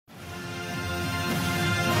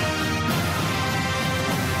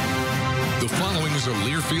is a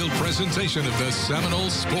Learfield presentation of the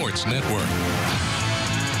Seminole Sports Network.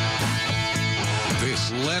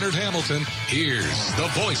 This Leonard Hamilton. Here's the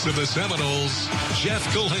voice of the Seminoles, Jeff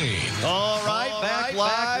Culhane. All right, back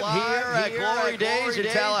live here at Glory Days in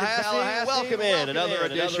Tallahassee. Welcome in another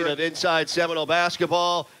edition of Inside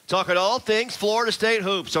Seminole-Basketball. Talking all things Florida State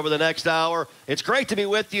hoops over the next hour. It's great to be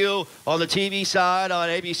with you on the TV side on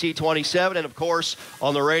ABC 27 and, of course,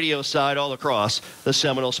 on the radio side all across the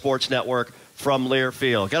Seminole Sports Network from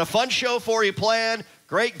Learfield. Got a fun show for you planned.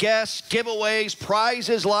 Great guests, giveaways,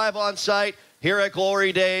 prizes live on site here at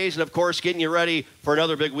Glory Days, and, of course, getting you ready for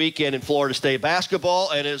another big weekend in Florida State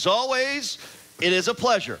basketball. And, as always, it is a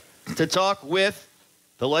pleasure to talk with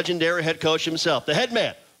the legendary head coach himself, the head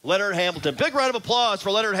man, Leonard Hamilton. Big round of applause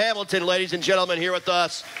for Leonard Hamilton, ladies and gentlemen, here with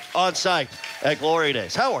us on site at Glory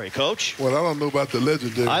Days. How are you, Coach? Well, I don't know about the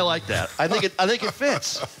legendary. I like that. I think it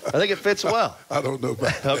fits. I think it fits well. I don't know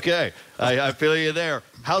about that. Okay. I feel you there.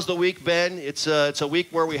 How's the week been? It's a week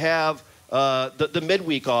where we have the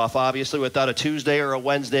midweek off, obviously, without a Tuesday or a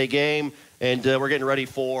Wednesday game, and we're getting ready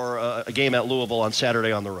for a game at Louisville on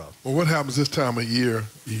Saturday on the road. Well, what happens this time of year,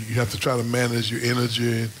 you have to try to manage your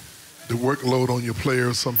energy, and the workload on your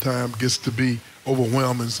players sometimes gets to be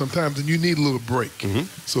overwhelming sometimes, and you need a little break. Mm-hmm.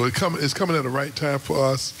 So it's coming at the right time for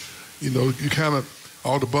us. You know, you kind of,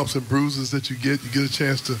 all the bumps and bruises that you get a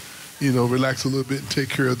chance to, you know, relax a little bit and take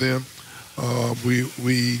care of them.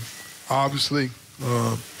 We obviously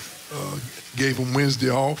gave them Wednesday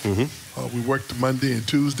off. Mm-hmm. We worked Monday and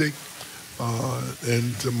Tuesday.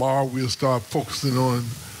 And tomorrow we'll start focusing on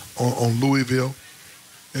Louisville.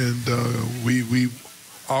 And we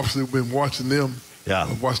obviously been watching them,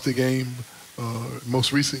 watch the game,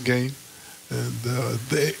 most recent game. And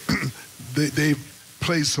they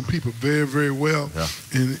played some people very, very well. Yeah.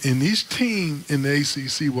 And each team in the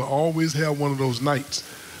ACC will always have one of those nights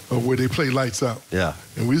where they play lights out. Yeah.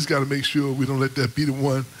 And we just got to make sure we don't let that be the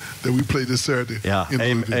one that we play this Saturday. Yeah,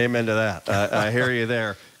 amen to that. I hear you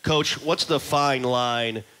there. Coach, what's the fine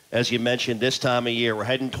line, as you mentioned, this time of year? We're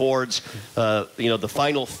heading towards, the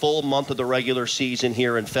final full month of the regular season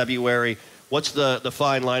here in February. What's the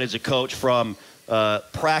fine line as a coach from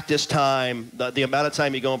practice time, the amount of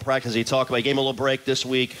time you go in practice? You talk about, you gave him a little break this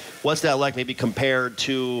week. What's that like maybe compared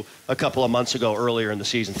to a couple of months ago earlier in the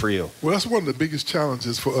season for you? Well, that's one of the biggest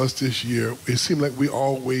challenges for us this year. It seemed like we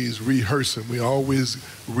always rehearsing. We always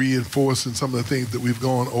reinforcing some of the things that we've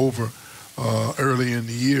gone over early in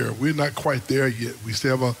the year. We're not quite there yet. We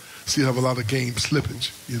still have a lot of game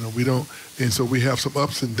slippage. You know, we don't, and so we have some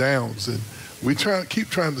ups and downs, and we keep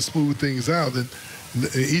trying to smooth things out. And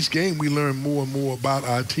each game we learn more and more about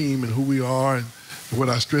our team and who we are and what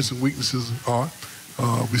our strengths and weaknesses are.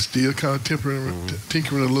 We still kind of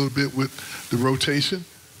tinkering a little bit with the rotation.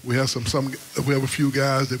 We have we have a few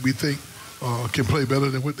guys that we think can play better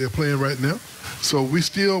than what they're playing right now. So we're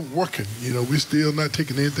still working. You know, we're still not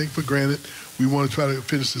taking anything for granted. We want to try to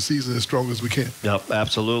finish the season as strong as we can. Yep,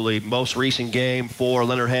 absolutely. Most recent game for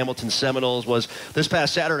Leonard Hamilton Seminoles was this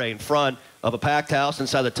past Saturday in front of a packed house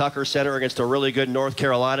inside the Tucker Center against a really good North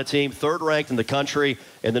Carolina team, third ranked in the country.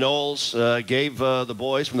 And the Noles gave the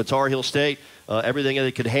boys from the Tar Heel State everything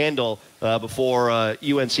they could handle before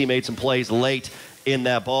UNC made some plays late in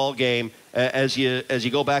that ball game. As you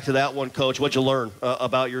go back to that one, Coach, what'd you learn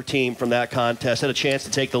about your team from that contest? Had a chance to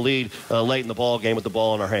take the lead late in the ball game with the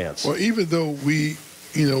ball in our hands. Well, even though we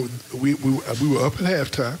were up at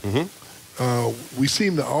halftime, mm-hmm. We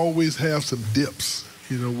seem to always have some dips.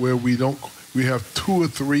 You know, where we have two or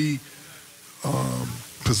three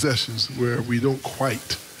possessions where we don't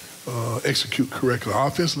quite execute correctly,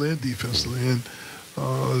 offensively and defensively, and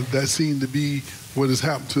that seemed to be what has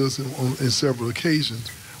happened to us in several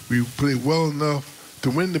occasions. We play well enough to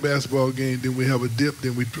win the basketball game, then we have a dip,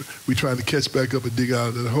 then we try to catch back up and dig out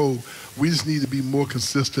of that hole. We just need to be more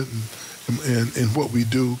consistent in what we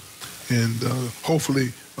do, and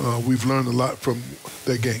hopefully we've learned a lot from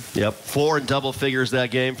that game. Yep, 4 in double figures that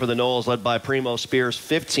game for the Noles, led by Primo Spears,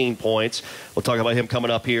 15 points. We'll talk about him coming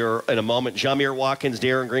up here in a moment. Jamir, Watkins,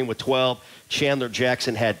 Darren Green with 12. Chandler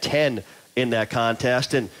Jackson had 10 in that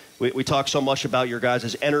contest. And we talk so much about your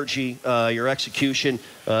guys' energy, your execution.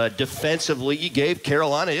 Defensively, you gave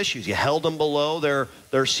Carolina issues. You held them below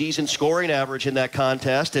their season scoring average in that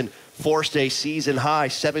contest and forced a season-high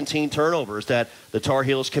 17 turnovers that the Tar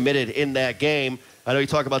Heels committed in that game. I know you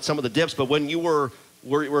talk about some of the dips, but when you were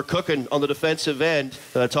cooking on the defensive end,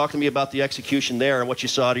 talk to me about the execution there and what you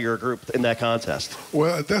saw to your group in that contest.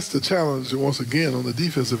 Well, that's the challenge once again on the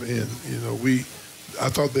defensive end. You know, I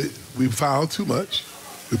thought that we fouled too much.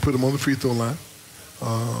 We put them on the free throw line.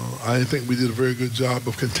 I think we did a very good job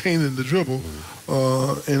of containing the dribble,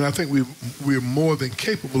 and I think we're more than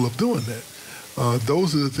capable of doing that.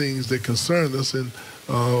 Those are the things that concern us, and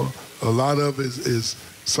a lot of it is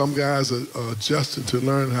some guys are adjusting to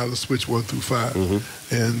learn how to switch 1 through 5,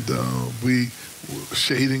 and we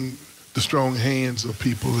shading the strong hands of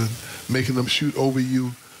people and making them shoot over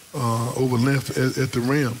you, over length at the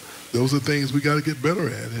rim. Those are things we got to get better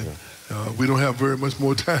at, and we don't have very much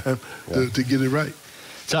more time to get it right.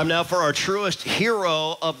 Time now for our truest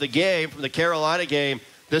hero of the game from the Carolina game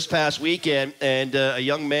this past weekend, and a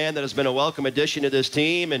young man that has been a welcome addition to this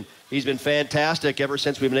team, and he's been fantastic ever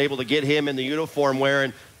since we've been able to get him in the uniform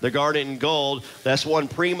wearing the garnet and gold. That's one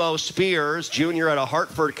Primo Spears, junior out of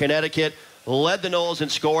Hartford, Connecticut, led the Noles in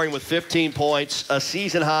scoring with 15 points, a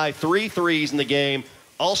season-high 3 threes in the game,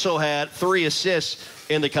 also had 3 assists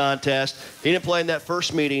in the contest. He didn't play in that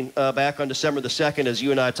first meeting back on December the 2nd, as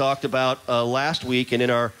you and I talked about last week and in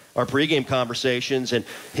our pregame conversations. And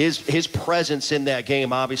his presence in that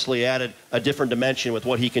game obviously added a different dimension with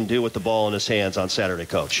what he can do with the ball in his hands on Saturday,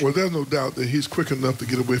 Coach. Well, there's no doubt that he's quick enough to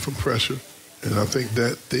get away from pressure. And I think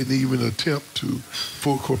that they didn't even attempt to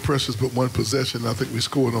full court pressures but 1 possession. I think we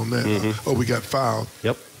scored on that. We got fouled.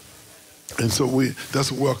 Yep. And so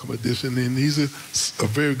that's a welcome addition. And he's a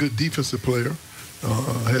very good defensive player.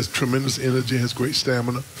 Has tremendous energy, has great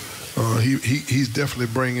stamina. He's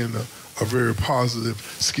definitely bringing a very positive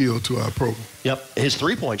skill to our program. Yep, his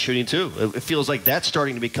three-point shooting too. It feels like that's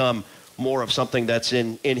starting to become more of something that's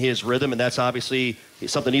in his rhythm, and that's obviously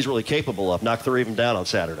something he's really capable of. Knocked 3 of them down on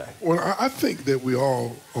Saturday. Well, I think that we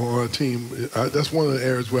all on our team, that's one of the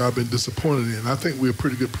areas where I've been disappointed in. I think we're a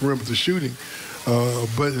pretty good perimeter shooting,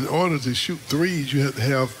 but in order to shoot threes, you have to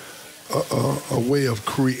have a way of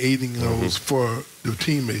creating those for your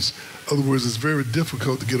teammates. In other words, it's very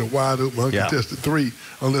difficult to get a wide open, uncontested 3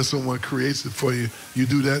 unless someone creates it for you. You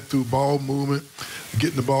do that through ball movement,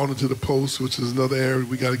 getting the ball into the post, which is another area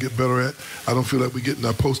we got to get better at. I don't feel like we're getting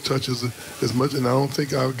our post touches as much, and I don't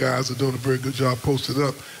think our guys are doing a very good job posted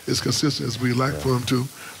up as consistent as we like for them to.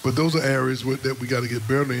 But those are areas that we got to get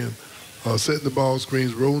better in. Setting the ball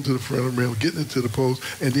screens, rolling to the front of the rim, getting it to the post,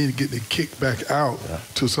 and then getting it kicked back out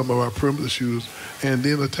to some of our perimeter shooters, and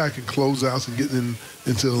then attacking closeouts and getting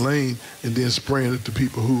into the lane and then spraying it to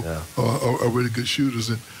people who are really good shooters.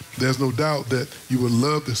 And there's no doubt that you would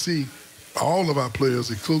love to see all of our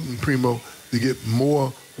players, including Primo, to get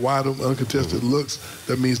more wide open, uncontested looks.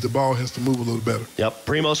 That means the ball has to move a little better. Yep.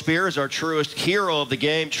 Primo Spears, our truest hero of the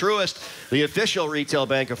game. Truist, the official retail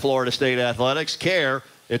bank of Florida State Athletics. Care,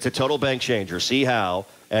 it's a total bank changer. See how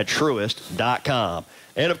at truist.com.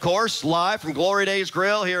 And, of course, live from Glory Days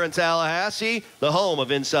Grill here in Tallahassee, the home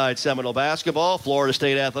of Inside-Seminole-Basketball. Florida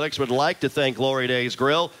State Athletics would like to thank Glory Days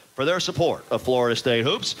Grill for their support of Florida State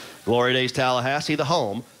hoops. Glory Days Tallahassee, the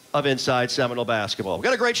home of Inside-Seminole-Basketball. We've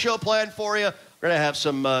got a great show planned for you. We're going to have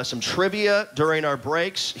some trivia during our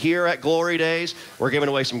breaks here at Glory Days. We're giving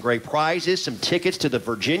away some great prizes, some tickets to the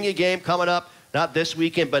Virginia game coming up, not this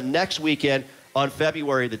weekend, but next weekend on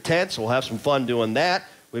February the 10th. So we'll have some fun doing that.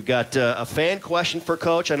 We've got a fan question for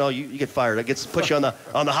Coach. I know you get fired. I get to put you on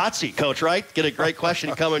the hot seat, Coach, right? Get a great question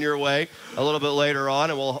coming your way a little bit later on,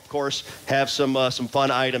 and we'll, of course, have some fun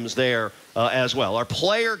items there as well. Our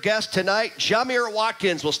player guest tonight, Jamir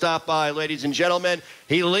Watkins, will stop by, ladies and gentlemen.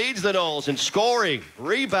 He leads the Noles in scoring,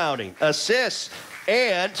 rebounding, assists,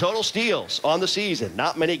 and total steals on the season.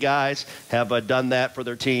 Not many guys have done that for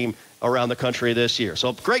their team around the country this year.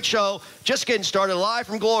 So great show. Just getting started live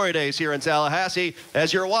from Glory Days here in Tallahassee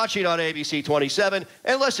as you're watching on ABC 27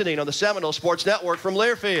 and listening on the Seminole Sports Network from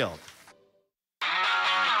Learfield.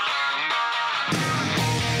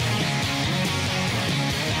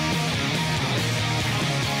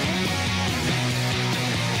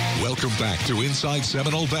 Welcome back to Inside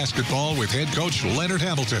Seminole Basketball with head coach Leonard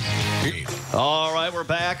Hamilton. All right, we're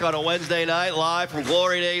back on a Wednesday night live from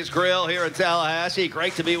Glory Days Grill here in Tallahassee.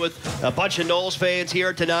 Great to be with a bunch of Noles fans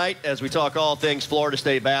here tonight as we talk all things Florida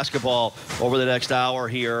State basketball over the next hour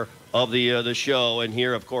here of the show. And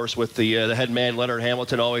here, of course, with the head man, Leonard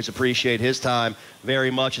Hamilton. Always appreciate his time very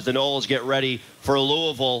much as the Noles get ready for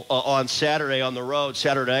Louisville on Saturday on the road.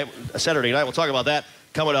 Saturday night. We'll talk about that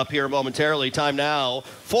coming up here momentarily. Time now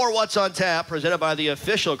for What's on Tap, presented by the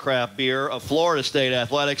official craft beer of Florida State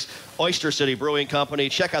Athletics, Oyster City Brewing Company.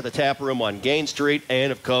 Check out the tap room on Gain Street,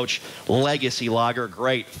 and of Coach, Legacy Lager,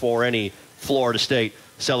 great for any Florida State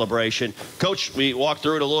celebration. Coach, we walked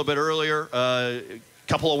through it a little bit earlier.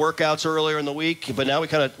 couple of workouts earlier in the week, but now we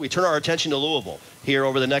turn our attention to Louisville here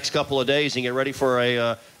over the next couple of days and get ready for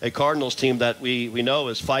a Cardinals team that we know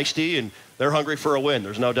is feisty, and they're hungry for a win.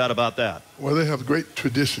 There's no doubt about that. Well, they have a great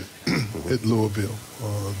tradition at Louisville.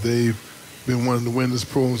 They've been one of the winningest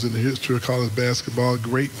programs in the history of college basketball.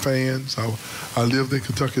 Great fans. I lived in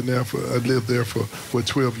Kentucky now. I lived there for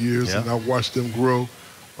 12 years, and I watched them grow.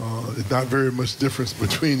 It's not very much difference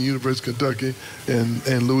between the University of Kentucky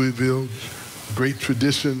and Louisville. Great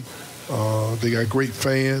tradition. They got great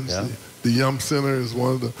fans. Yeah. The Yum Center is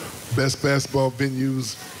one of the best basketball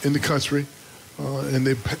venues in the country. And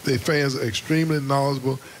their fans are extremely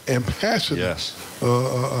knowledgeable and passionate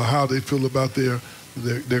how they feel about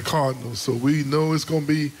their Cardinals. So we know it's going to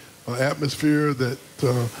be an atmosphere that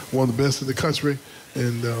one of the best in the country,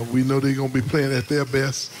 and we know they're going to be playing at their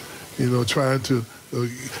best, trying to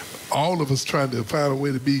all of us trying to find a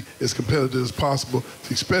way to be as competitive as possible,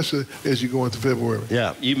 especially as you go into February.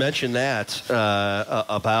 Yeah, you mentioned that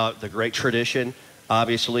about the great tradition,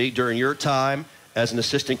 obviously, during your time as an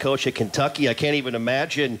assistant coach at Kentucky. I can't even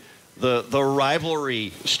imagine the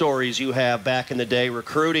rivalry stories you have back in the day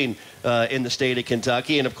recruiting in the state of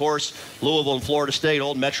Kentucky. And, of course, Louisville and Florida State,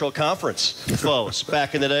 old Metro Conference foes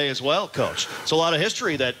back in the day as well, Coach. It's a lot of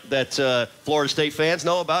history that Florida State fans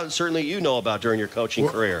know about, and certainly you know about during your coaching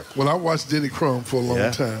career. Well, I watched Denny Crum for a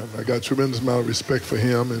long time. I got a tremendous amount of respect for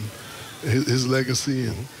him and his legacy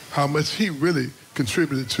and how much he really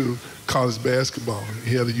contributed to college basketball.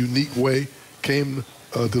 He had a unique way, came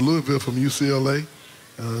to Louisville from UCLA,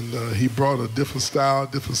 and he brought a different style,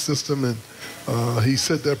 different system, and he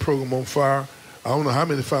set that program on fire. I don't know how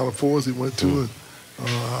many Final Fours he went to, and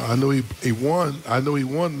I know he won. I know he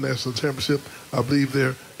won the national championship, I believe,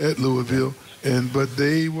 there at Louisville. But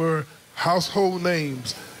they were household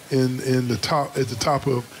names at the top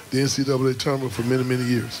of the NCAA tournament for many, many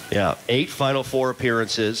years. Yeah, 8 Final Four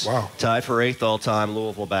appearances. Wow. Tied for 8th all-time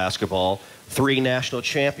Louisville basketball. 3 national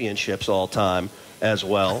championships all-time as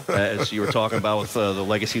well, as you were talking about with the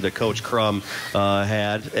legacy that Coach Crum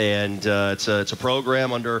had. And it's a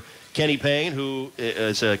program under Kenny Payne, who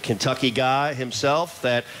is a Kentucky guy himself,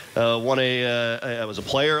 that was a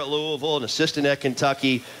player at Louisville, an assistant at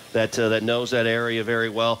Kentucky, that knows that area very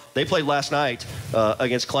well. They played last night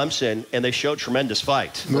against Clemson, and they showed tremendous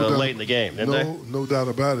fight late in the game, didn't they? No doubt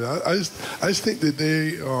about it. I just think that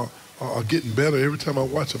they are getting better every time I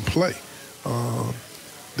watch them play.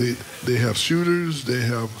 They have shooters, they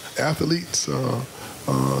have athletes.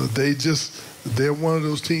 They're one of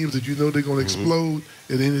those teams that they're going to explode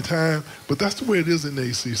at any time. But that's the way it is in the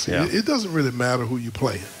ACC. Yeah. It doesn't really matter who you're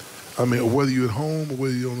playing. I mean, whether you're at home or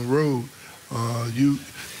whether you're on the road,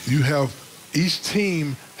 you have each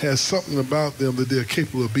team has something about them that they're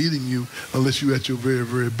capable of beating you unless you're at your very,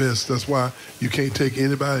 very best. That's why you can't take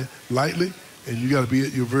anybody lightly, and you got to be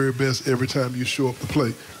at your very best every time you show up to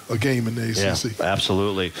play a game in the ACC. Yeah,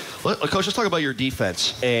 absolutely. Coach, let's talk about your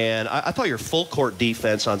defense. And I thought your full-court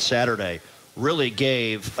defense on Saturday really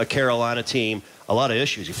gave a Carolina team a lot of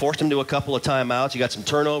issues. You forced them to a couple of timeouts. You got some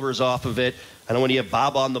turnovers off of it. I know when you have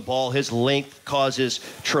Bob on the ball, his length causes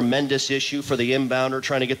tremendous issue for the inbounder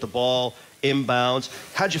trying to get the ball inbounds.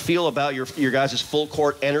 How'd you feel about your guys'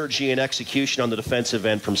 full-court energy and execution on the defensive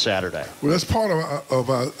end from Saturday? Well, that's part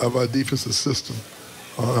of our defensive system,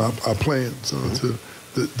 our plans to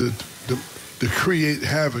create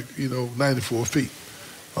havoc, 94 feet.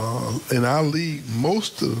 In our league,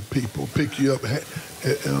 most of the people pick you up at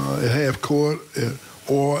half court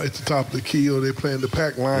or at the top of the key, or they play in the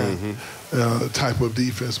pack line type of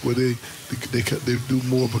defense where they do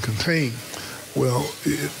more of a contain. Well,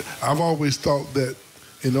 I've always thought that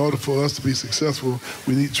in order for us to be successful,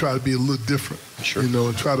 we need to try to be a little different,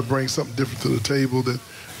 and try to bring something different to the table that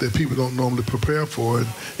people don't normally prepare for. And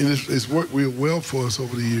it's worked real well for us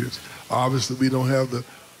over the years. Obviously, we don't have the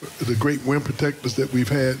great rim protectors that we've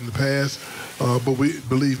had in the past, but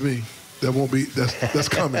believe me, that won't be. That's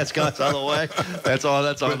coming. That's on the way. That's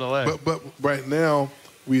on the way. But right now,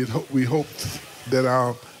 we hope that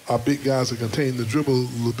our big guys are containing the dribble a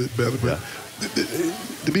little bit better. But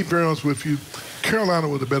to be very honest with you, Carolina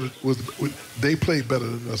they played better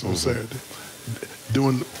than us on Saturday,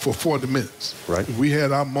 doing for 40 minutes. Right. We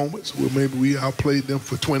had our moments where maybe we outplayed them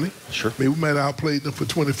for 20. Sure. Maybe we might have outplayed them for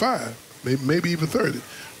 25. Maybe even 30.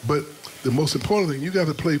 But the most important thing, you got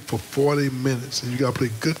to play for 40 minutes, and you got to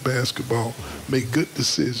play good basketball, make good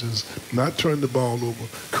decisions, not turn the ball over,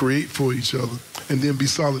 create for each other, and then be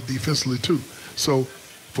solid defensively too. So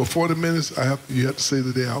for 40 minutes, you have to say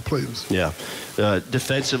that they outplayed us. Yeah.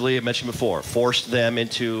 Defensively, I mentioned before, forced them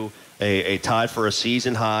into a tie for a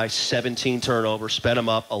season high, 17 turnovers, sped them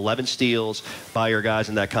up, 11 steals by your guys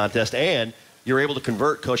in that contest, and you're able to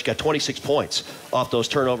convert. Coach got 26 points off those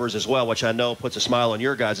turnovers as well, which I know puts a smile on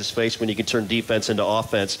your guys' face when you can turn defense into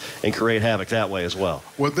offense and create havoc that way as well.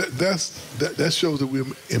 Well, that shows that we're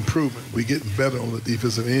improving. We're getting better on the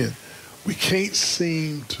defensive end. We can't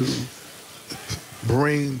seem to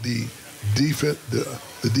bring the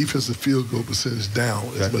defensive field goal percentage down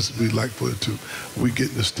as much as we'd like for it to. We're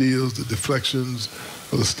getting the steals, the deflections,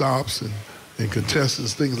 the stops, and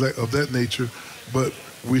contestants, things of that nature, but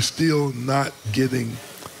we're still not getting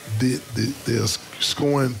the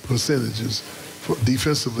scoring percentages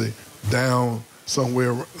defensively down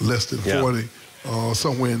somewhere less than 40,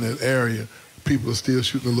 somewhere in that area. People are still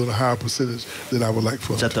shooting a little higher percentage than I would like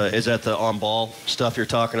for them. Is that the on-ball stuff you're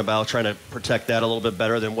talking about, trying to protect that a little bit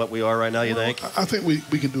better than what we are right now, you think? I think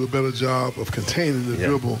we can do a better job of containing the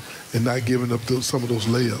dribble and not giving up some of those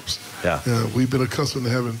layups. We've been accustomed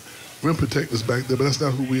to having rim protectors back there, but that's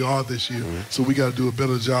not who we are this year. So we got to do a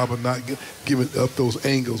better job of not giving up those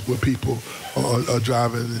angles where people are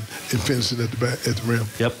driving and finishing at the rim.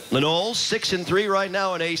 Yep. The Noles 6-3 right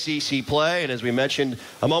now in ACC play, and as we mentioned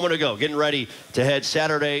a moment ago, getting ready to head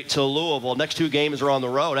Saturday to Louisville. Next two games are on the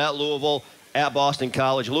road at Louisville, at Boston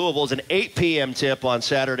College. Louisville is an 8 p.m. tip on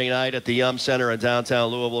Saturday night at the Yum Center in downtown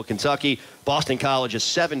Louisville, Kentucky. Boston College is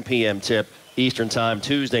 7 p.m. tip Eastern Time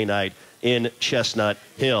Tuesday night in Chestnut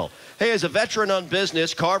Hill. Hey, as a veteran-owned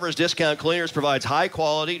business, Carver's Discount Cleaners provides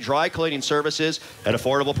high-quality dry cleaning services at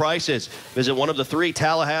affordable prices. Visit one of the 3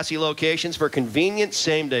 Tallahassee locations for convenient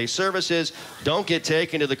same-day services. Don't get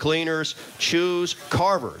taken to the cleaners. Choose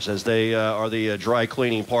Carver's, as they are the dry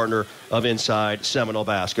cleaning partner of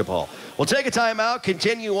Inside-Seminole-Basketball. We'll take a timeout,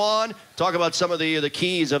 continue on, talk about some of the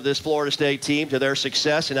keys of this Florida State team to their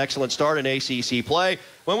success and excellent start in ACC play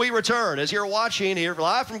when we return, as you're watching here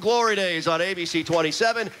live from Glory Days on ABC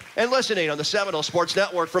 27 and listening on the Seminole Sports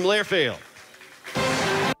Network from Learfield.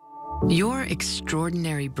 Your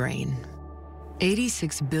extraordinary brain.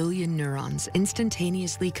 86 billion neurons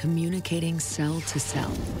instantaneously communicating cell to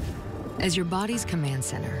cell. As your body's command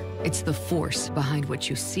center, it's the force behind what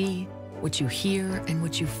you see, what you hear, and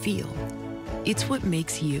what you feel. It's what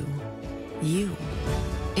makes you, you.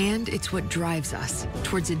 And it's what drives us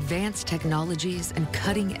towards advanced technologies and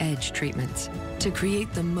cutting-edge treatments to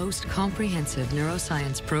create the most comprehensive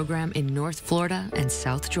neuroscience program in North Florida and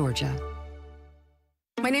South Georgia.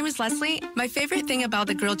 My name is Leslie. My favorite thing about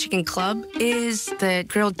the Grilled Chicken Club is the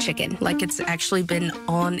grilled chicken, like it's actually been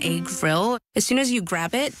on a grill. As soon as you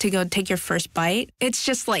grab it to go take your first bite, it's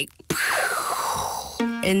just like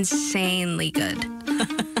insanely good.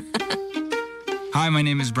 Hi, my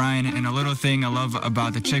name is Brian, and a little thing I love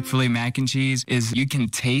about the Chick-fil-A mac and cheese is you can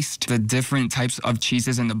taste the different types of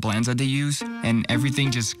cheeses and the blends that they use, and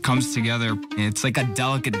everything just comes together. It's like a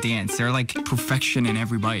delicate dance. They're like perfection in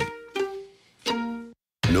every bite.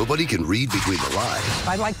 Nobody can read between the lines.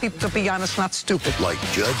 I like people to be honest, not stupid. Like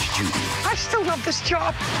Judge Judy. I still love this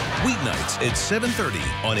job. Weeknights at 7:30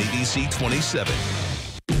 on ABC 27.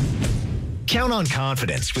 Count on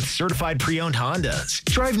confidence with certified pre-owned Hondas.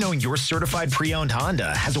 Drive knowing your certified pre-owned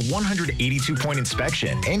Honda has a 182-point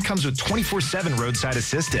inspection and comes with 24/7 roadside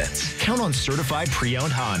assistance. Count on certified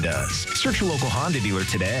pre-owned Hondas. Search your local Honda dealer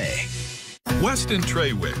today. Weston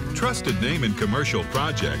Treywick, trusted name in commercial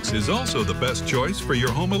projects, is also the best choice for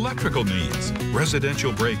your home electrical needs.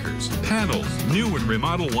 Residential breakers, panels, new and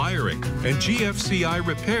remodel wiring, and GFCI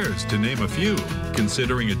repairs, to name a few.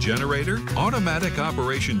 Considering a generator? Automatic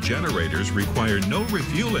operation generators require no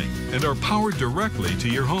refueling and are powered directly to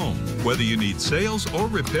your home. Whether you need sales or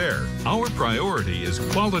repair, our priority is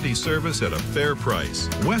quality service at a fair price.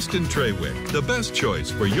 Weston Treywick, the best choice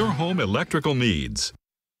for your home electrical needs.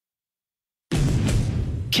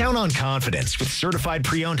 Count on confidence with certified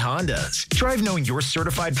pre-owned Hondas. Drive knowing your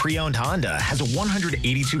certified pre-owned Honda has a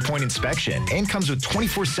 182-point inspection and comes with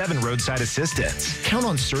 24/7 roadside assistance. Count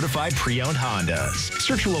on certified pre-owned Hondas.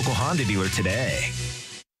 Search your local Honda dealer today.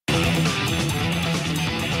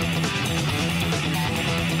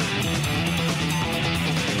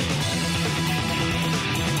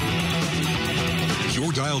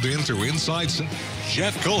 You're dialed in through Inside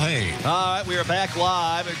Jeff Culhane. All right, we are back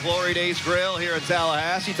live at Glory Days Grill here in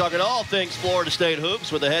Tallahassee, talking all things Florida State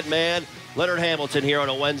hoops with the head man, Leonard Hamilton, here on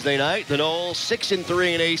a Wednesday night. The Noles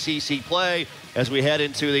 6-3 in ACC play as we head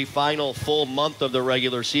into the final full month of the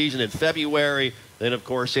regular season in February. Then, of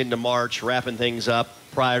course, into March, wrapping things up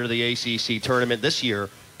prior to the ACC tournament this year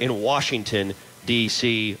in Washington,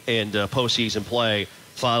 D.C., and postseason play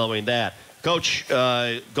following that. Coach,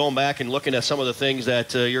 going back and looking at some of the things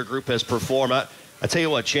that your group has performed, I tell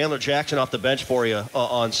you what, Chandler Jackson off the bench for you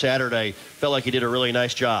on Saturday felt like he did a really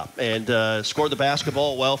nice job and scored the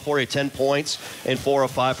basketball well for you, 10 points and 4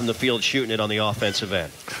 of 5 from the field shooting it on the offensive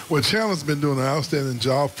end. Well, Chandler's been doing an outstanding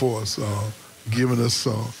job for us, giving us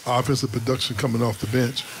offensive production coming off the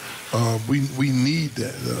bench. We need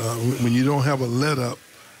that. When you don't have a let-up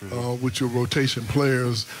with your rotation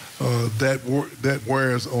players, that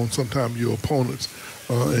wears on sometimes your opponents,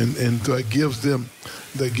 and that gives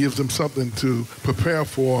them something to prepare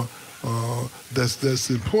for. That's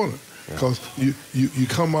important because you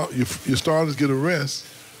come out, your starters get a rest,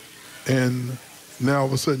 and now all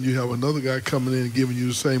of a sudden you have another guy coming in and giving you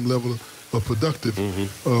the same level of productive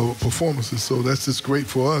performances. So that's just great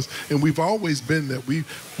for us. And we've always been that.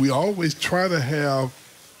 We always try to have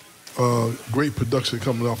great production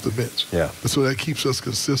coming off the bench. Yeah. So that keeps us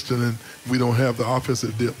consistent, and we don't have the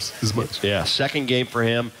offensive dips as much. Yeah, second game for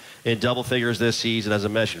him in double figures this season. As I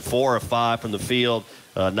mentioned, 4 of 5 from the field,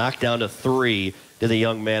 knocked down to 3 to the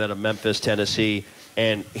young man out of Memphis, Tennessee.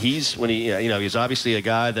 And he's obviously a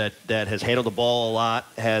guy that has handled the ball a lot,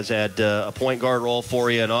 has had a point guard role for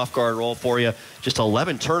you, an off guard role for you. Just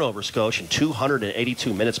 11 turnovers, Coach, and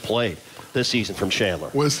 282 minutes played this season from Chandler.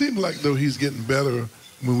 Well, it seems like, though, he's getting better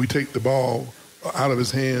when we take the ball out of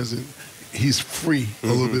his hands and he's free a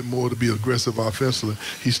little bit more to be aggressive offensively.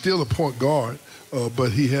 He's still a point guard,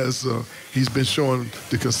 but he's been showing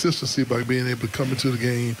the consistency by being able to come into the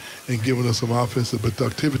game and giving us some offensive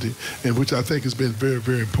productivity, and which I think has been very,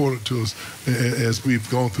 very important to us as we've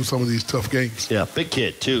gone through some of these tough games. Yeah, big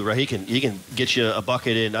kid too, right? He can get you a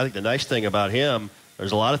bucket in. I think the nice thing about him,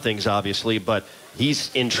 there's a lot of things obviously, but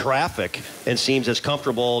he's in traffic and seems as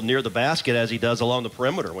comfortable near the basket as he does along the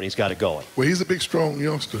perimeter when he's got it going. Well, he's a big, strong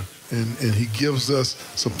youngster, and he gives us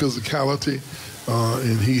some physicality.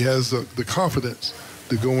 And he has the confidence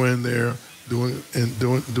to go in there doing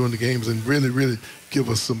the games and really give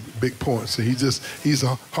us some big points. So he's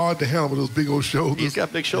hard to handle with those big old shoulders. He's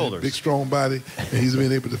got big shoulders, big strong body, and he's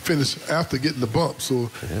been able to finish after getting the bump.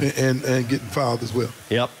 And getting fouled as well.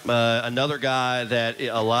 Yep, another guy that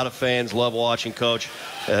a lot of fans love watching, Coach,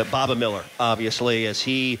 Baba Miller. Obviously, as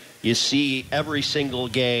you see every single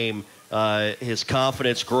game, his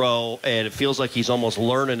confidence grow, and it feels like he's almost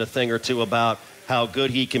learning a thing or two about how good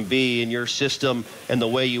he can be in your system and the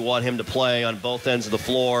way you want him to play on both ends of the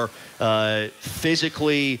floor.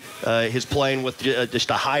 Physically, he's playing with just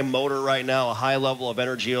a high motor right now, a high level of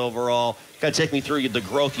energy overall. Got to take me through the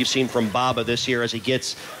growth you've seen from Baba this year as he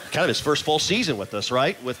gets kind of his first full season with us,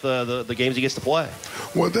 right? With the games he gets to play.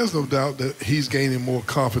 Well, there's no doubt that he's gaining more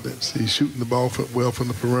confidence. He's shooting the ball well from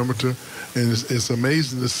the perimeter, and it's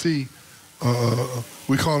amazing to see.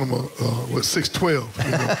 We call him a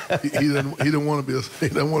 6'12". He doesn't want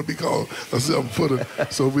to be called a 7-footer.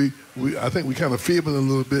 So I think we kind of fib him a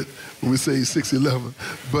little bit when we say he's 6'11".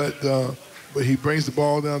 But he brings the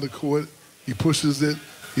ball down the court. He pushes it.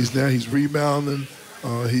 He's rebounding.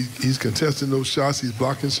 He's contesting those shots. He's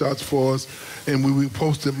blocking shots for us. And when we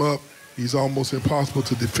post him up, he's almost impossible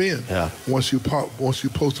to defend. Yeah. Once you post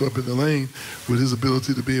him up in the lane, with his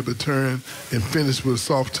ability to be able to turn and finish with a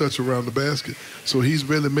soft touch around the basket. So he's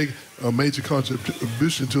really making a major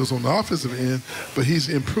contribution to us on the offensive end, but he's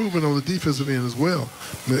improving on the defensive end as well.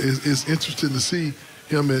 It's interesting to see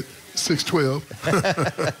him at 6'12",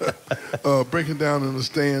 breaking down in the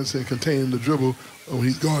stance and containing the dribble when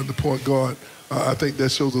he's guarding the point guard. I think that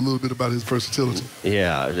shows a little bit about his versatility.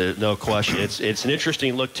 Yeah, no question. It's an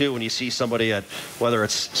interesting look, too, when you see somebody at, whether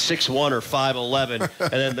it's 6'1" or 5'11",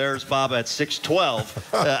 and then there's Baba at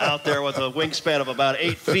 6'12", out there with a wingspan of about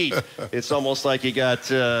 8 feet. It's almost like you got,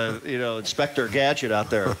 Inspector Gadget out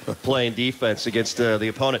there playing defense against the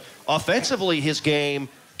opponent. Offensively, his game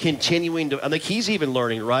continuing to, I think he's even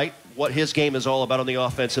learning, right, what his game is all about on the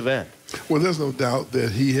offensive end. Well, there's no doubt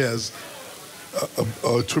that he has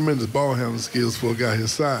a tremendous ball handling skills for a guy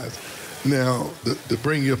his size. Now, to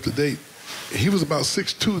bring you up to date, he was about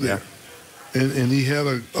 6'2" there, and he had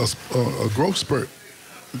a growth spurt,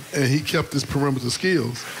 and he kept his perimeter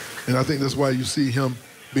skills, and I think that's why you see him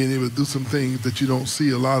being able to do some things that you don't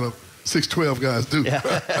see a lot of 6'12" guys do. Yeah,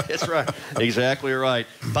 that's right. Exactly right.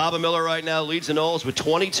 Baba Miller right now leads the Noles with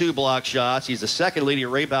 22 block shots. He's the second leading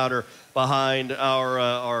rebounder behind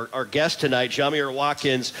our guest tonight, Jamir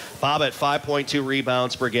Watkins. Baba at 5.2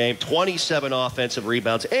 rebounds per game, 27 offensive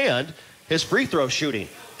rebounds, and his free throw shooting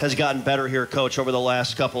has gotten better here, Coach, over the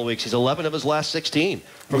last couple of weeks. He's 11 of his last 16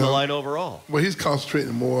 from the line overall. Well, he's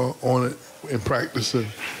concentrating more on it in practice, and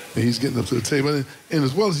he's getting up to the table. And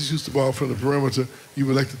as well as he shoots the ball from the perimeter, you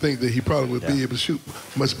would like to think that he probably would be able to shoot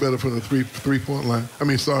much better from the three-point line.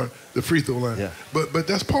 The free throw line. Yeah. But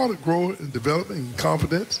that's part of growing and developing and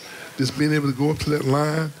confidence, just being able to go up to that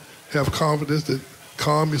line, have confidence, that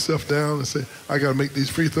calm yourself down and say, I got to make these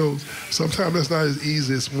free throws. Sometimes that's not as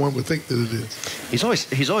easy as one would think that it is. He's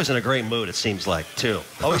always in a great mood, it seems like, too.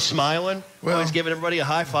 Always smiling, always giving everybody a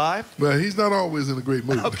high five. Well, he's not always in a great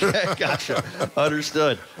mood. Okay, gotcha.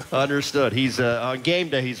 Understood. He's on game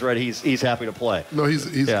day, he's ready. He's happy to play. No, he's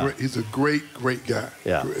a great guy.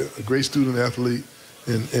 Yeah. A great student athlete,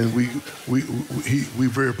 and we're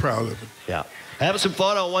very proud of him. Yeah. Having some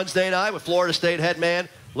fun on Wednesday night with Florida State head man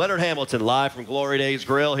Leonard Hamilton, live from Glory Days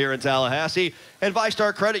Grill here in Tallahassee, and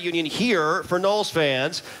VyStar Credit Union here for Noles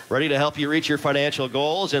fans, ready to help you reach your financial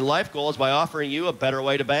goals and life goals by offering you a better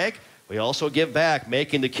way to bank. We also give back,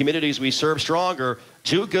 making the communities we serve stronger.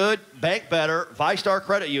 Do good, bank better. VyStar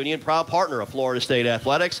Credit Union, proud partner of Florida State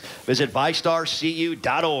Athletics. Visit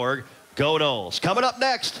VyStarCU.org. Go Noles. Coming up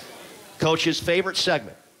next, Coach's favorite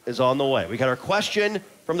segment is on the way. We got our question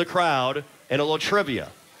from the crowd and a little trivia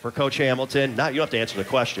for Coach Hamilton. You don't have to answer the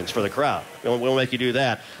questions for the crowd. We'll make you do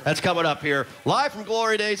that. That's coming up here live from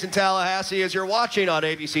Glory Days in Tallahassee as you're watching on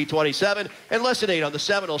ABC 27 and listening on the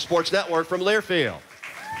Seminole Sports Network from Learfield.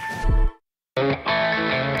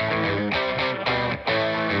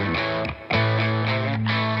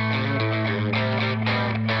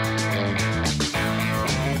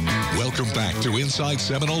 Welcome back to Inside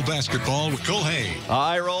Seminole Basketball with Culhane.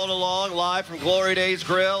 I rolled along live from Glory Days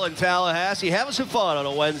Grill in Tallahassee, having some fun on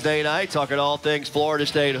a Wednesday night, talking all things Florida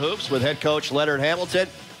State hoops with head coach Leonard Hamilton.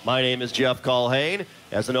 My name is Jeff Culhane.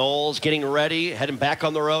 As the Noles getting ready, heading back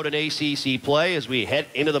on the road in ACC play as we head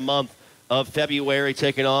into the month of February,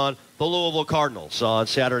 taking on the Louisville Cardinals on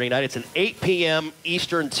Saturday night. It's an 8 p.m.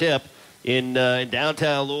 Eastern tip in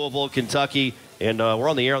downtown Louisville, Kentucky. And we're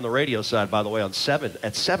on the air on the radio side, by the way, at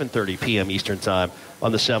 7:30 p.m. Eastern Time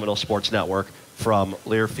on the Seminole Sports Network from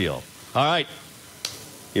Learfield. All right.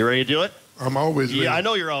 You ready to do it? I'm always ready. Yeah, I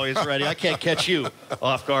know you're always ready. I can't catch you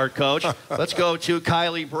off guard, Coach. Let's go to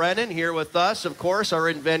Kylie Brennan here with us, of course, our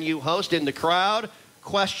in-venue host in the crowd.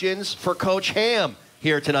 Questions for Coach Ham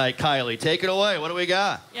here tonight. Kylie, take it away. What do we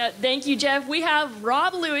got? Yeah, thank you, Jeff. We have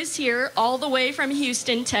Rob Lewis here all the way from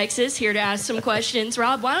Houston, Texas, here to ask some questions.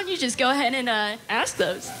 Rob, why don't you just go ahead and ask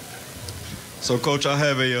those? So, Coach, I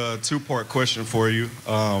have a two-part question for you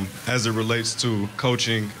as it relates to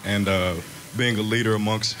coaching and being a leader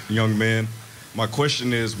amongst young men. My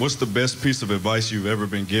question is, what's the best piece of advice you've ever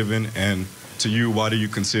been given? And to you, why do you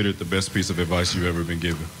consider it the best piece of advice you've ever been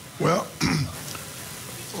given? Well,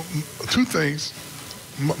 two things.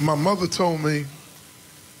 My mother told me,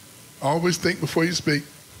 always think before you speak.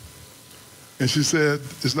 And she said,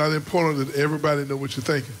 it's not important that everybody know what you're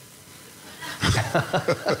thinking.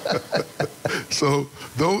 So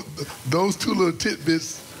those two little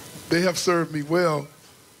tidbits, they have served me well,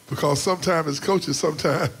 because sometimes as coaches,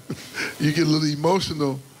 sometimes you get a little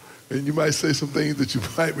emotional and you might say some things that you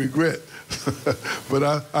might regret. But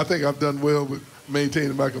I think I've done well with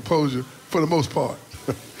maintaining my composure for the most part.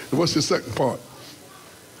 What's your second part?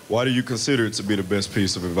 Why do you consider it to be the best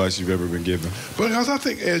piece of advice you've ever been given? Because I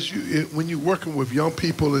think when you're working with young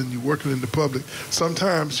people and you're working in the public,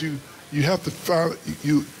 sometimes you have to find,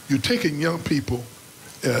 you're taking young people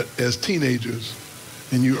as teenagers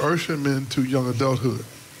and you usher them into young adulthood.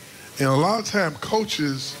 And a lot of times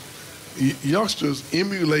coaches, youngsters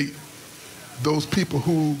emulate those people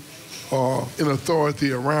who are in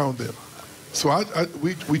authority around them. So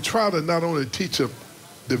we try to not only teach them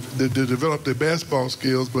to develop their basketball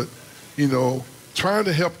skills, but, trying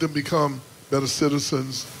to help them become better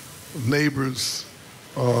citizens, neighbors,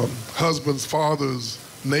 husbands, fathers,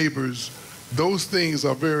 neighbors. Those things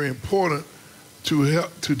are very important to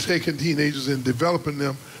help to taking teenagers and developing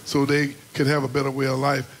them so they can have a better way of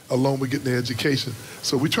life along with getting their education.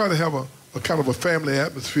 So we try to have a kind of a family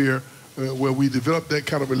atmosphere where we develop that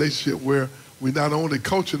kind of relationship where we're not only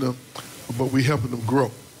coaching them, but we're helping them grow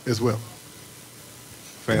as well.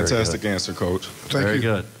 Fantastic answer, Coach. Very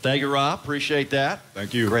good. Thank you, Rob. Appreciate that.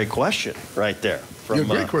 Thank you. Great question right there from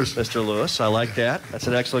great question. Mr. Lewis. I like that. That's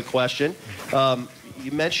an excellent question.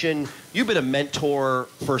 You mentioned you've been a mentor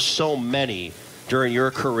for so many during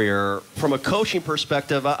your career. From a coaching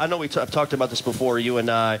perspective, I know I've talked about this before, you and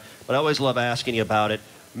I, but I always love asking you about it.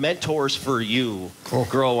 Mentors for you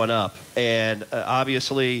growing up. And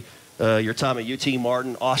obviously, your time at UT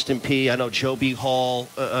Martin, Austin Peay. I know Joe B. Hall,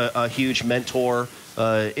 a huge mentor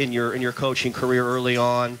in your coaching career early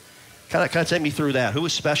on. Kind of take me through that. Who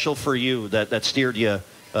was special for you that steered you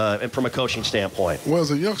and from a coaching standpoint? Well,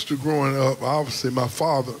 as a youngster growing up, obviously my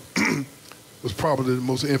father was probably the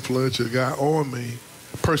most influential guy on me,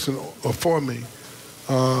 person for me,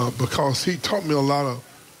 because he taught me a lot of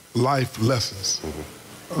life lessons.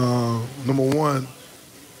 Number one,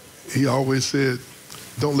 he always said,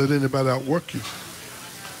 don't let anybody outwork you.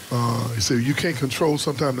 He said, you can't control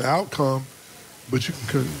sometimes the outcome, but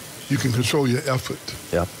you can control your effort.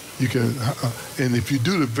 Yeah. You can, and if you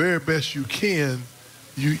do the very best you can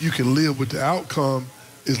can live with the outcome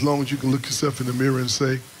as long as you can look yourself in the mirror and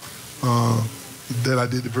say that I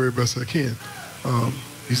did the very best I can.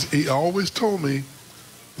 He always told me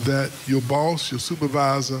that your boss, your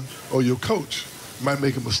supervisor, or your coach might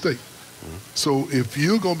make a mistake. So if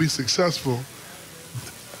you're going to be successful,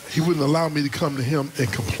 he wouldn't allow me to come to him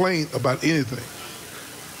and complain about anything.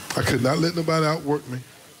 I could not let nobody outwork me.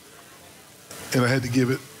 And I had to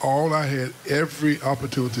give it all I had, every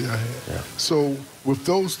opportunity I had. Yeah. So with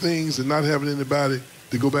those things and not having anybody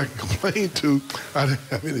to go back and complain to, I didn't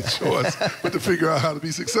have any choice but to figure out how to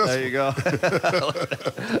be successful. There you go.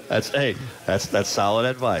 That's solid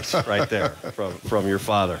advice right there from your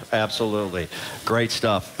father. Absolutely. Great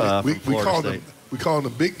stuff we from Florida State. We call him the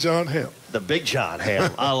Big John Ham. The Big John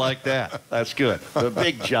Ham. I like that. That's good. The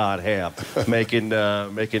Big John Ham making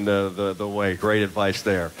the way. Great advice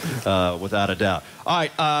there, without a doubt. All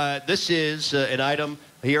right, this is an item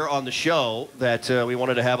here on the show that we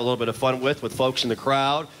wanted to have a little bit of fun with folks in the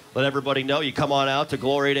crowd. Let everybody know you come on out to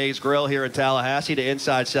Glory Days Grill here in Tallahassee to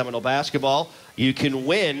Inside Seminole-Basketball. You can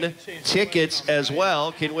win tickets as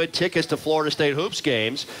well. Can win tickets to Florida State Hoops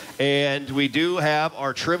games. And we do have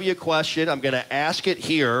our trivia question. I'm going to ask it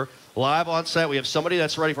here live on site. We have somebody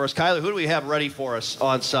that's ready for us. Kylie, who do we have ready for us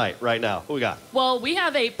on site right now? Who we got? Well, we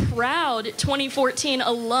have a proud 2014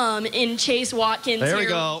 alum in Chase Watkins there here. We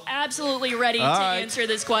go. Absolutely ready to answer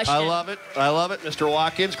this question. I love it. I love it. Mr.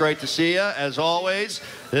 Watkins, great to see you, as always.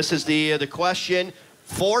 This is the question.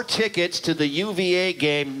 4 tickets to the UVA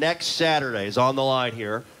game next Saturday is on the line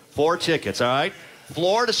here. 4 tickets, all right?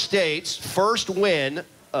 Florida State's first win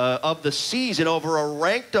of the season over a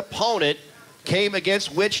ranked opponent came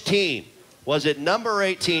against which team? Was it number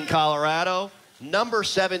 18 Colorado, number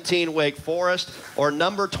 17 Wake Forest, or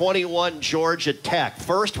number 21 Georgia Tech?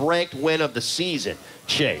 First ranked win of the season.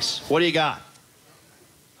 Chase, what do you got?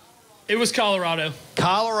 It was Colorado.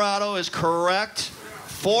 Colorado is correct.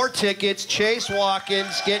 4 tickets. Chase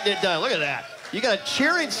Watkins getting it done. Look at that. You got a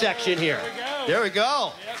cheering section here. There we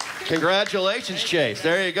go. Congratulations, Chase.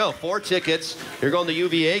 There you go. 4 tickets. You're going to the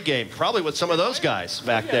UVA game, probably with some of those guys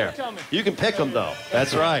back there. You can pick them, though.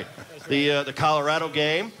 That's right. The Colorado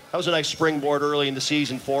game, that was a nice springboard early in the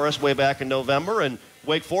season for us way back in November, and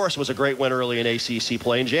Wake Forest was a great win early in ACC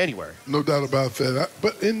play in January. No doubt about that.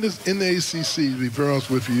 But in the ACC, to be very honest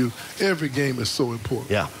with you, every game is so important.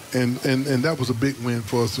 Yeah. And that was a big win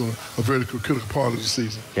for us on a very critical part of the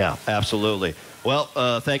season. Yeah, absolutely. Well,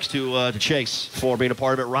 thanks to Chase for being a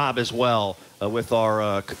part of it. Rob as well with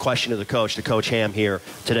our question of the coach, to Coach Ham here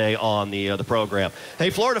today on the program. Hey,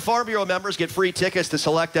 Florida Farm Bureau members get free tickets to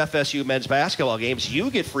select FSU men's basketball games. You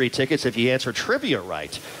get free tickets if you answer trivia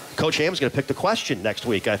right. Coach Ham's going to pick the question next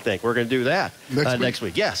week, I think. We're going to do that next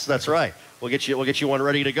week. Yes, that's right. We'll get you one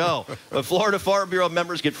ready to go. Florida Farm Bureau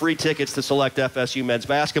members get free tickets to select FSU men's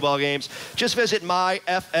basketball games. Just visit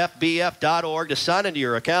myffbf.org to sign into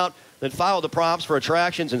your account. Then follow the prompts for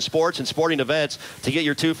attractions and sports and sporting events to get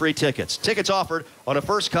your 2 free tickets. Tickets offered on a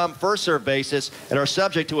first-come, first-served basis and are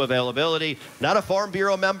subject to availability. Not a Farm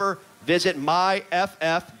Bureau member? Visit myffbf.org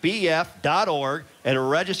and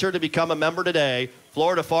register to become a member today.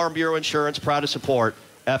 Florida Farm Bureau Insurance, proud to support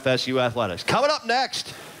FSU Athletics. Coming up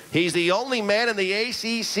next, he's the only man in the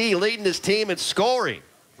ACC leading his team in scoring,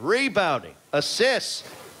 rebounding, assists,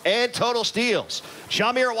 and total steals.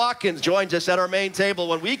 Jamir Watkins joins us at our main table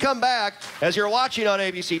when we come back, as you're watching on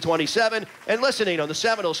ABC 27 and listening on the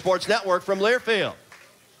Seminole Sports Network from Learfield.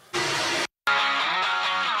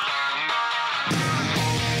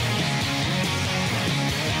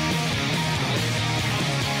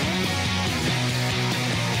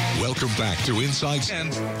 Welcome back to Inside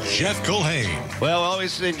and Jeff Culhane. Well,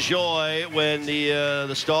 always enjoy when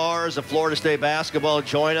the stars of Florida State basketball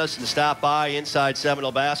join us and stop by Inside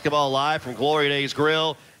Seminole-Basketball live from Glory Days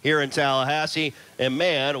Grill here in Tallahassee. And,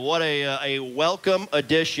 man, what a welcome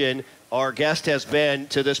addition our guest has been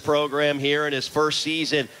to this program here in his first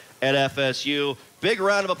season at FSU. Big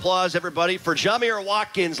round of applause, everybody, for Jamir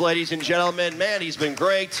Watkins, ladies and gentlemen. Man, he's been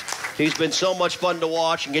great. He's been so much fun to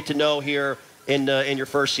watch and get to know here in your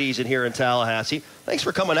first season here in Tallahassee. Thanks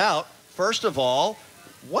for coming out. First of all,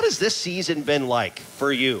 what has this season been like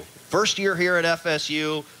for you? First year here at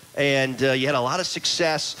FSU, and you had a lot of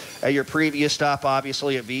success at your previous stop,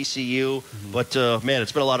 obviously, at VCU. But, man,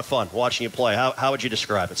 it's been a lot of fun watching you play. How would you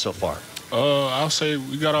describe it so far? I'll say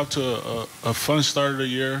we got off to a fun start of the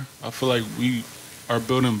year. I feel like we are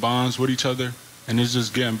building bonds with each other, and it's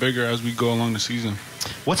just getting bigger as we go along the season.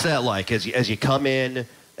 What's that like as you come in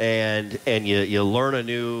and you learn a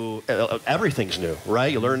new everything's new, right?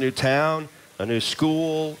 You learn a new town, a new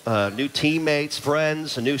school, new teammates,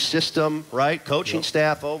 friends, a new system, right? Coaching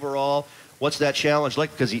staff overall. What's that challenge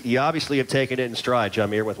like? Because you obviously have taken it in stride,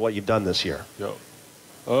 Jamir, with what you've done this year.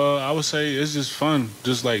 I would say it's just fun,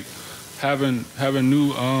 just like having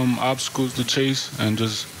new obstacles to chase and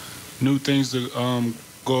just new things to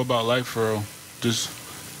go about life for real. Just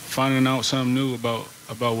finding out something new about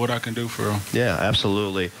what I can do for real. Yeah,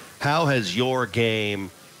 absolutely. How has your game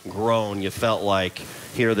grown, you felt like,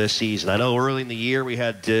 here this season? I know early in the year we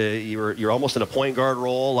had you're almost in a point guard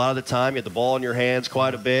role a lot of the time. You had the ball in your hands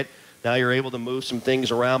quite a bit. Now you're able to move some things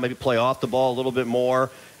around, maybe play off the ball a little bit more.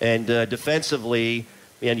 And defensively,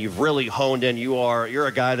 and you've really honed in. You're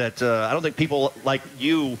a guy that I don't think people like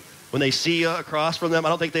you, when they see you across from them, I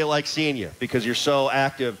don't think they like seeing you because you're so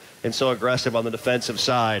active and so aggressive on the defensive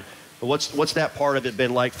side. But what's that part of it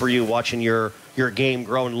been like for you, watching your game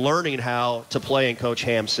grow and learning how to play in Coach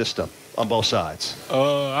Ham's system on both sides?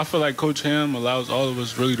 I feel like Coach Ham allows all of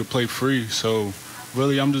us really to play free. So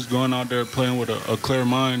really, I'm just going out there playing with a clear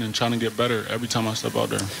mind and trying to get better every time I step out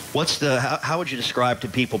there. How would you describe to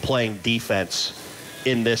people playing defense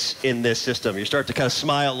in this system? You start to kind of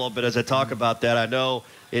smile a little bit as I talk about that. I know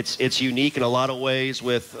it's unique in a lot of ways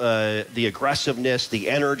with the aggressiveness, the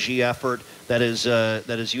energy effort that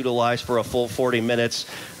is utilized for a full 40 minutes.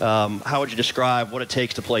 How would you describe what it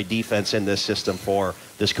takes to play defense in this system for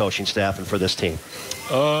this coaching staff and for this team?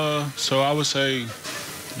 So I would say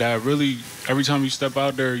that really every time you step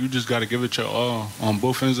out there, you just got to give it your all on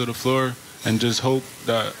both ends of the floor and just hope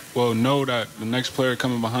that, know that the next player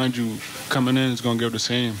coming behind you, coming in, is going to give the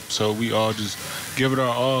same. So we all just give it our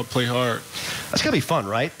all, play hard. That's going to be fun,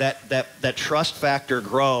 right? That trust factor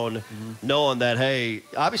grown, knowing that, hey,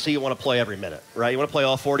 obviously you want to play every minute, right? You want to play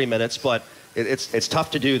all 40 minutes, but it's tough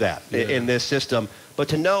to do that in this system. But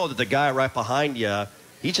to know that the guy right behind you,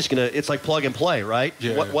 he's just going to, it's like plug and play, right?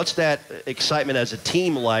 What's that excitement as a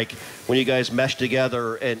team like when you guys mesh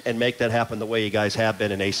together and make that happen the way you guys have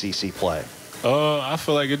been in ACC play? I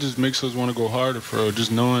feel like it just makes us want to go harder for real.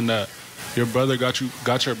 Just knowing that your brother got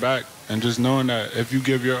your back, and just knowing that if you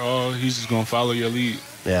give your all, he's just going to follow your lead.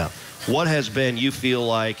 Yeah. What has been, you feel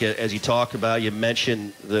like, as you talk about, you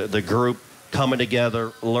mentioned the group coming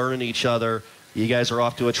together, learning each other. You guys are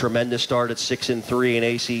off to a tremendous start at 6-3 in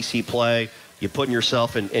ACC play. You're putting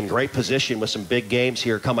yourself in great position with some big games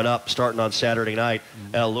here coming up, starting on Saturday night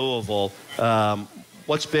at Louisville.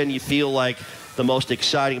 What's been, you feel like, the most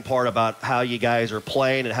exciting part about how you guys are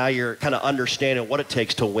playing and how you're kind of understanding what it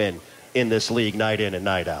takes to win in this league night in and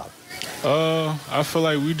night out? I feel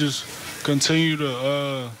like we just continue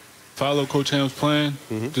to follow Coach Ham's plan,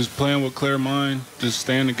 just playing with clear mind, just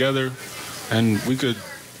staying together, and we could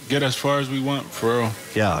get as far as we want for real.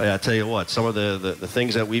 Yeah, I tell you what, some of the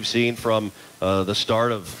things that we've seen from the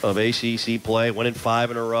start of ACC play, winning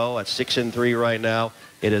 5 in a row at 6-3 right now.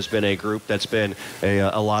 It has been a group that's been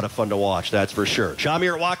a lot of fun to watch, that's for sure.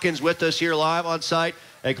 Jamir Watkins with us here live on site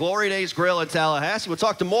at Glory Days Grill in Tallahassee. We'll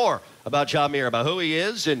talk to more about Jamir, about who he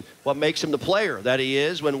is and what makes him the player that he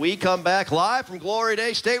is when we come back live from Glory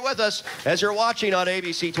Days. Stay with us as you're watching on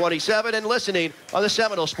ABC 27 and listening on the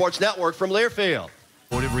Seminole Sports Network from Learfield.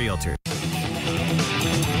 Board of Realtors.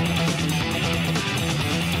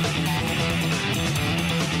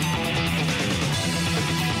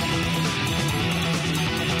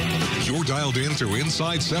 You're dialed in to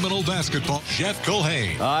Inside Seminole-Basketball. Jeff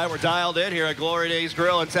Culhane. All right, we're dialed in here at Glory Days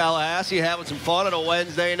Grill in Tallahassee, having some fun on a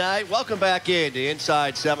Wednesday night. Welcome back in to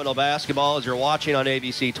Inside Seminole-Basketball as you're watching on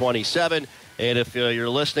ABC 27. And if you're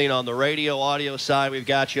listening on the radio audio side, we've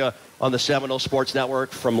got you on the Seminole Sports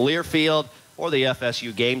Network from Learfield or the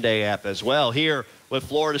FSU Game Day app as well. Here with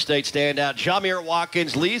Florida State standout Jamir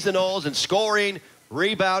Watkins leads the Noles in scoring,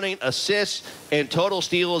 rebounding, assists, and total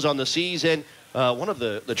steals on the season. One of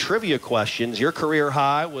the trivia questions, your career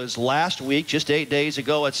high was last week, just 8 days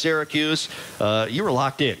ago at Syracuse. You were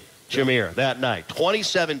locked in Jamir, that night.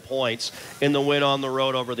 27 points in the win on the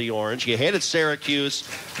road over the Orange. You handed Syracuse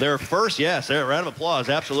their first, yes, a round of applause,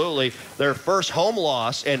 absolutely, their first home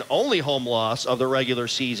loss and only home loss of the regular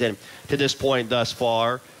season to this point thus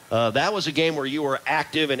far. That was a game where you were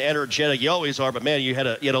active and energetic. You always are, but, man, you had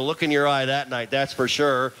a look in your eye that night, that's for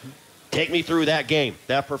sure. Take me through that game,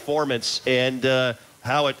 that performance, and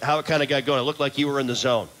how it kind of got going. It looked like you were in the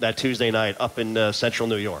zone that Tuesday night up in central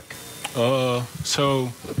New York. So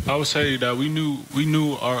I would say that we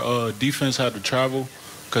knew our defense had to travel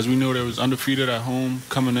because we knew they was undefeated at home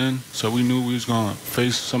coming in. So we knew we was going to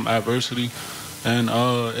face some adversity. And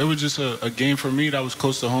it was just a game for me that was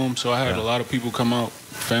close to home. So I had a lot of people come out,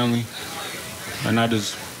 family, and I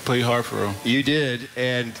just played hard for them. You did,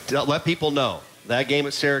 and let people know. That game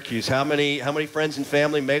at Syracuse, how many friends and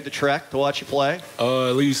family made the trek to watch you play?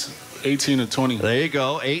 At least 18 to 20. There you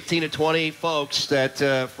go. 18 to 20 folks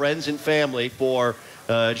that friends and family for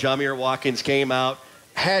Jamir Watkins came out.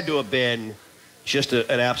 Had to have been just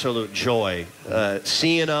an absolute joy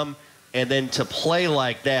seeing them, and then to play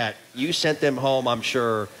like that. You sent them home, I'm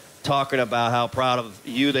sure, talking about how proud of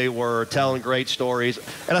you they were, telling great stories.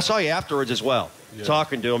 And I saw you afterwards as well,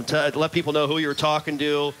 talking to them. Let people know who you were talking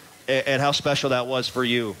to and how special that was for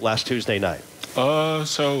you last Tuesday night.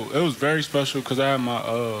 So it was very special because I had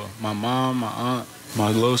my mom, my aunt,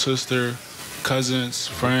 my little sister, cousins,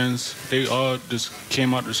 friends. They all just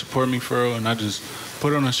came out to support me for real, and I just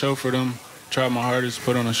put on a show for them. Tried my hardest,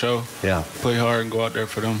 put on a show. Yeah. Play hard and go out there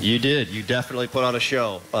for them. You did. You definitely put on a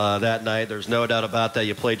show that night. There's no doubt about that.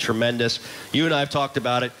 You played tremendous. You and I have talked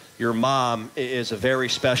about it. Your mom is a very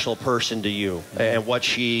special person to you, and what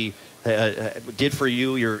she did for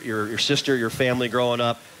you, your sister, your family growing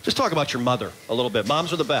up. Just talk about your mother a little bit.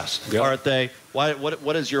 Moms are the best, aren't they?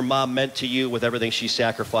 What has your mom meant to you with everything she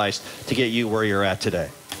sacrificed to get you where you're at today?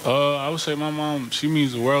 I would say my mom, she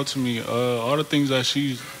means the world to me. All the things that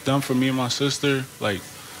she's done for me and my sister, like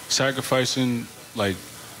sacrificing, like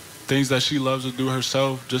things that she loves to do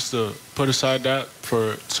herself, just to put aside that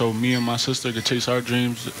so me and my sister could chase our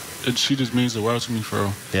dreams. She just means the world to me, for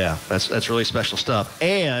real. Yeah, that's really special stuff.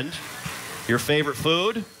 And your favorite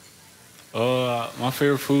food? My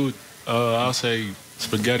favorite food, I'll say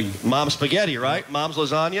spaghetti. Mom's spaghetti, right? Mom's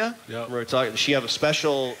lasagna. Yeah. We're talking. Does she have a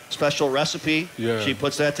special recipe? Yeah. She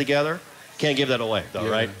puts that together. Can't give that away, though,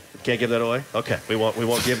 right? Can't give that away. Okay, we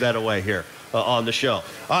won't give that away here on the show. All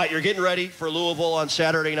right, you're getting ready for Louisville on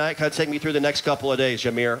Saturday night. Kind of take me through the next couple of days,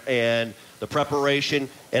 Jamir, and the preparation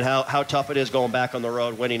and how tough it is going back on the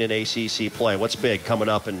road, winning an ACC play. What's big coming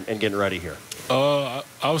up and getting ready here? I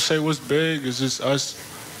would say what's big is just us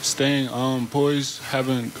staying poised,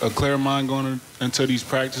 having a clear mind going into these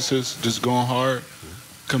practices, just going hard,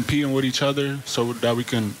 competing with each other so that we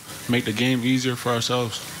can make the game easier for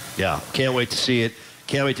ourselves. Yeah, can't wait to see it.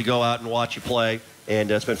 Can't wait to go out and watch you play. And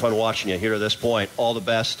it's been fun watching you here to this point. All the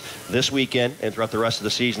best this weekend and throughout the rest of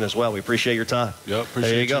the season as well. We appreciate your time. Yep,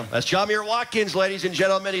 appreciate There you go. That's Jamir Watkins, ladies and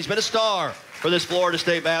gentlemen. He's been a star for this Florida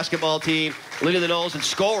State basketball team, leading the Noles in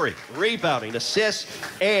scoring, rebounding, assists,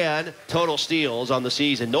 and total steals on the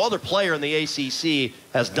season. No other player in the ACC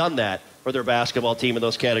has done that for their basketball team in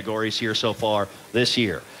those categories here so far this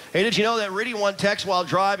year. Hey, did you know that reading one text while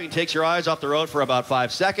driving takes your eyes off the road for about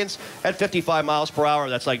 5 seconds at 55 miles per hour?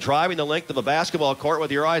 That's like driving the length of a basketball court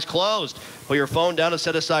with your eyes closed. Put your phone down and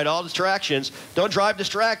set aside all distractions. Don't drive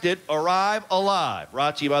distracted. Arrive alive.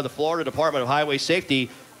 Brought to you by the Florida Department of Highway Safety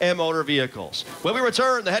and Motor Vehicles. When we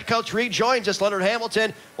return, the head coach rejoins us, Leonard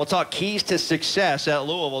Hamilton. We'll talk keys to success at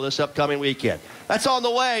Louisville this upcoming weekend. That's on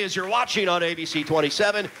the way as you're watching on ABC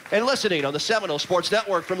 27 and listening on the Seminole Sports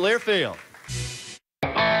Network from Learfield.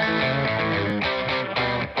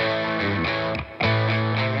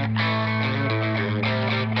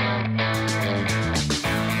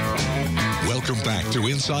 Welcome back to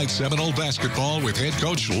Inside Seminole Basketball with head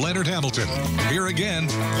coach Leonard Hamilton. Here again,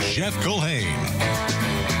 Jeff Culhane.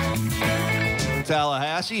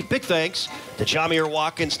 Tallahassee. Big thanks to Jamir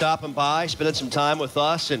Watkins stopping by, spending some time with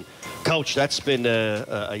us. And, Coach, that's been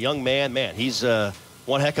a young man. Man, he's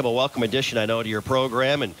one heck of a welcome addition, I know, to your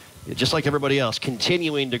program. And just like everybody else,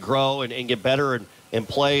 continuing to grow and get better and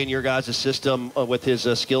play in your guys' system with his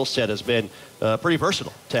skill set has been pretty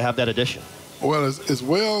versatile to have that addition. Well, as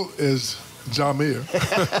well as Jamir.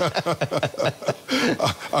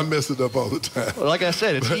 I mess it up all the time. Well, like I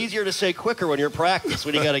said, it's easier to say quicker when you're in practice,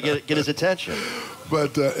 when you got to get his attention.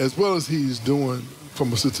 But as well as he's doing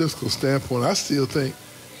from a statistical standpoint, I still think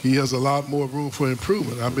he has a lot more room for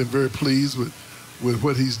improvement. I've been very pleased with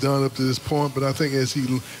what he's done up to this point, but I think as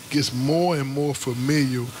he gets more and more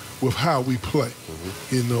familiar with how we play,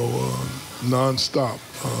 nonstop,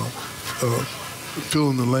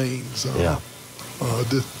 filling the lanes.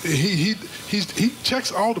 He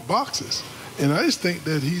checks all the boxes. And I just think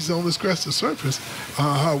that he's only scratched the surface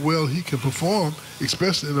how well he can perform,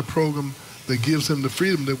 especially in a program that gives him the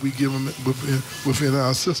freedom that we give him within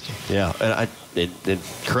our system. Yeah, and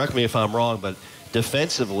correct me if I'm wrong, but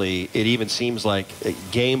defensively, it even seems like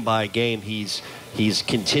game by game he's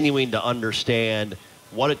continuing to understand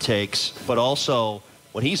what it takes, but also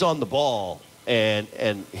when he's on the ball and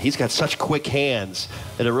he's got such quick hands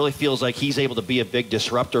that it really feels like he's able to be a big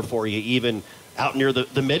disruptor for you even out near the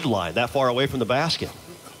midline, that far away from the basket.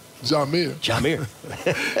 Jamir.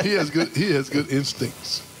 he has good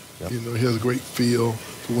instincts. Yep. You know, he has a great feel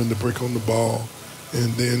for when to break on the ball,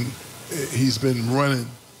 and then he's been running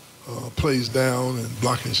plays down and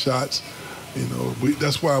blocking shots. You know,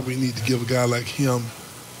 that's why we need to give a guy like him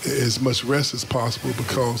as much rest as possible,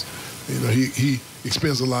 because you know he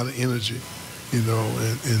expends a lot of energy. You know,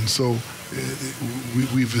 and so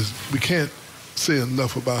we can't say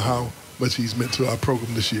enough about how much he's meant to our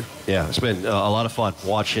program this year. Yeah, it's been a lot of fun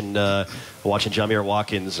watching Jamir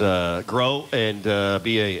Watkins grow and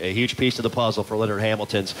be a huge piece of the puzzle for Leonard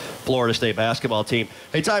Hamilton's Florida State basketball team.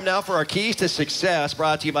 Hey, time now for our Keys to Success,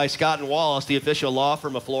 brought to you by Scott & Wallace, the official law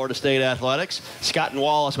firm of Florida State Athletics. Scott &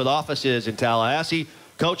 Wallace with offices in Tallahassee.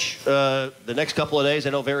 Coach, the next couple of days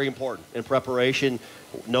I know very important in preparation.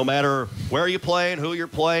 No matter where you're playing, who you're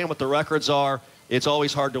playing, what the records are, it's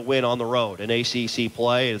always hard to win on the road in ACC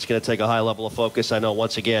play, and it's going to take a high level of focus. I know,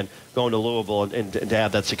 once again, going to Louisville and to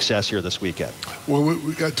have that success here this weekend. Well,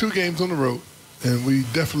 we got 2 games on the road, and we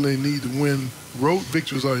definitely need to win. Road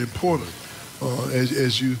victories are important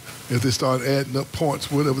if they start adding up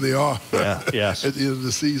points, whatever they are, yes. at the end of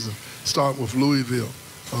the season, starting with Louisville.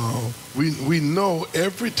 We know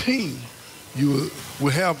every team will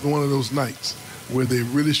have one of those nights where they're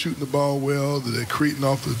really shooting the ball well, that they're creating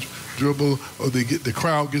off the dribble, or the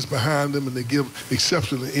crowd gets behind them and they give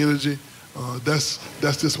exceptional energy. That's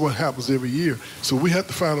just what happens every year. So we have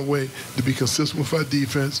to find a way to be consistent with our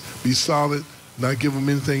defense, be solid, not give them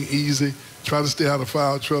anything easy, try to stay out of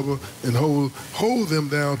foul trouble, and hold them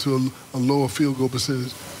down to a lower field goal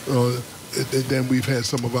percentage than we've had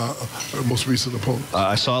some of our most recent opponents.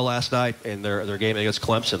 I saw last night in their game against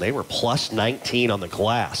Clemson, they were plus 19 on the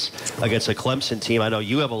glass against a Clemson team I know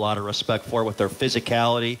you have a lot of respect for with their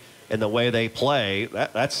physicality and the way they play.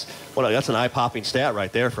 That's an eye-popping stat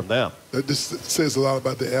right there from them. That just says a lot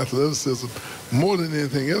about their athleticism. More than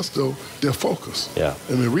anything else, though, their focus. Yeah.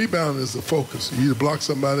 I mean, rebounding is the focus. You either block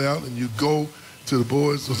somebody out and you go to the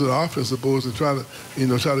boards, to the offensive boards, and try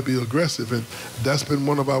to be aggressive. And that's been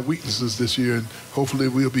one of our weaknesses this year. And hopefully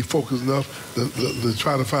we'll be focused enough to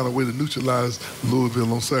try to find a way to neutralize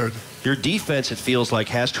Louisville on Saturday. Your defense, it feels like,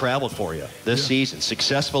 has traveled for you this season,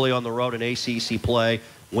 successfully on the road in ACC play,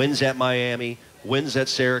 wins at Miami, wins at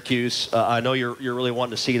Syracuse. I know you're really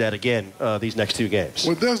wanting to see that again these next 2 games.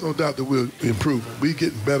 Well, there's no doubt that we're improving. We're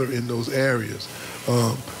getting better in those areas.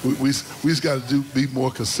 We just got to be more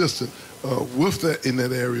consistent with that in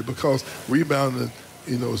that area, because rebounding,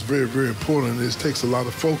 is very, very important. It takes a lot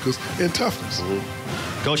of focus and toughness.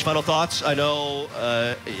 Mm-hmm. Coach, final thoughts? I know,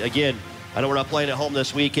 again, I know we're not playing at home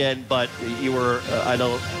this weekend, but you were, I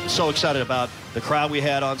know, so excited about the crowd we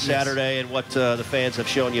had on Saturday and what the fans have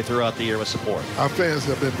shown you throughout the year with support. Our fans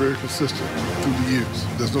have been very consistent through the years.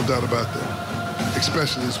 There's no doubt about that,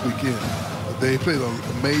 especially this weekend. They played a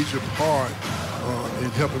major part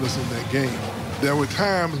in helping us in that game. There were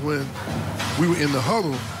times when we were in the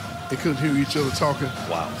huddle and couldn't hear each other talking.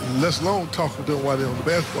 Wow. Let alone talking to them while they're on the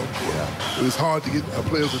basketball court. Yeah. It was hard to get our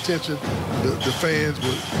players' attention. The fans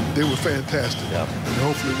were fantastic. Yeah. And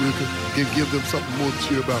hopefully we can give them something more to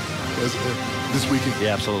cheer about this weekend.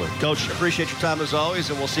 Yeah, absolutely. Coach, appreciate your time as always,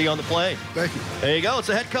 and we'll see you on the plane. Thank you. There you go. It's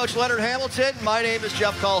the head coach, Leonard Hamilton. My name is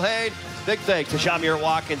Jeff Culhane. Big thanks to Jamir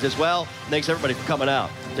Watkins as well. Thanks, everybody, for coming out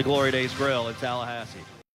to Glory Days Grill in Tallahassee.